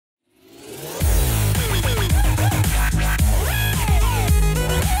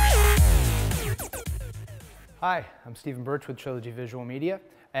Hi, I'm Stephen Birch with Trilogy Visual Media,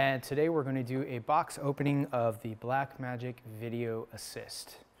 and today we're going to do a box opening of the Blackmagic Video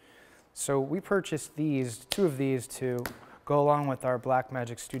Assist. So we purchased two of these to go along with our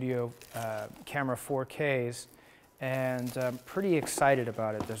Blackmagic Studio camera 4Ks, and I'm pretty excited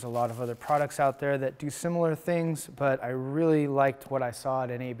about it. There's a lot of other products out there that do similar things, but I really liked what I saw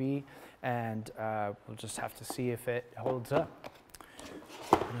at NAB, and we'll just have to see if it holds up.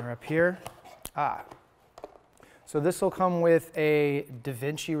 And we're up here. So this will come with a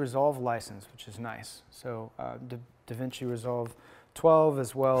DaVinci Resolve license, which is nice. So DaVinci Resolve 12,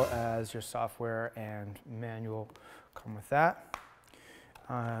 as well as your software and manual come with that.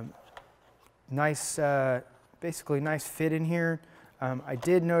 Basically nice fit in here. I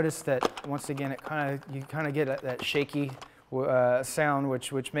did notice that once again, you kind of get that shaky sound,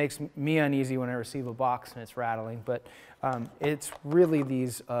 which makes me uneasy when I receive a box and it's rattling. But it's really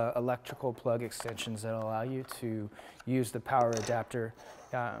these electrical plug extensions that allow you to use the power adapter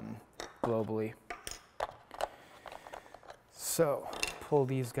globally. So pull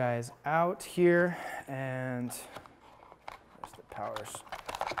these guys out here, and there's the powers.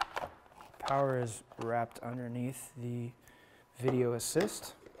 Power is wrapped underneath the Video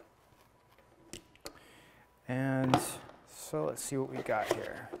Assist. And so let's see what we got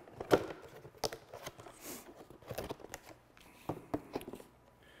here.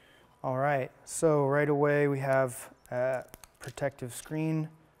 All right, so right away we have a protective screen,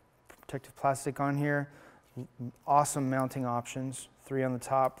 protective plastic on here. Awesome mounting options, 3 on the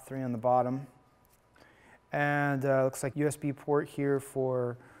top, 3 on the bottom. And looks like USB port here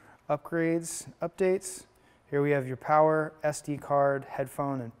for upgrades, updates. Here we have your power, SD card,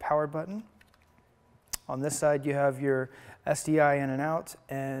 headphone, and power button. On this side you have your SDI in and out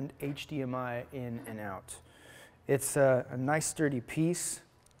and HDMI in and out. It's a nice sturdy piece.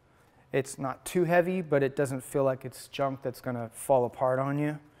 It's not too heavy, but it doesn't feel like it's junk that's going to fall apart on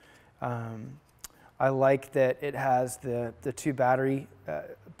you. I like that it has the 2 battery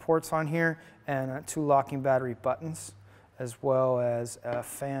ports on here and 2 locking battery buttons, as well as a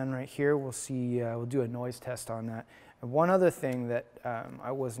fan right here. We'll do a noise test on that. And one other thing that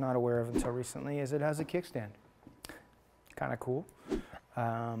I was not aware of until recently is it has a kickstand. Kind of cool.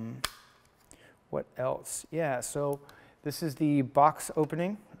 What else? Yeah, so this is the box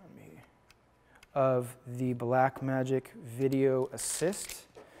opening of the Blackmagic Video Assist.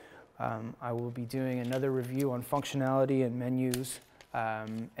 I will be doing another review on functionality and menus,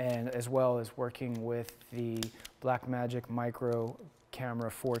 and as well as working with the Blackmagic Micro Camera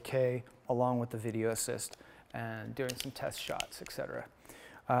 4K along with the Video Assist and doing some test shots, etc.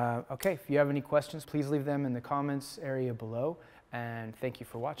 Okay, if you have any questions, please leave them in the comments area below, and thank you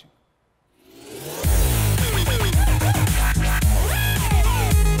for watching.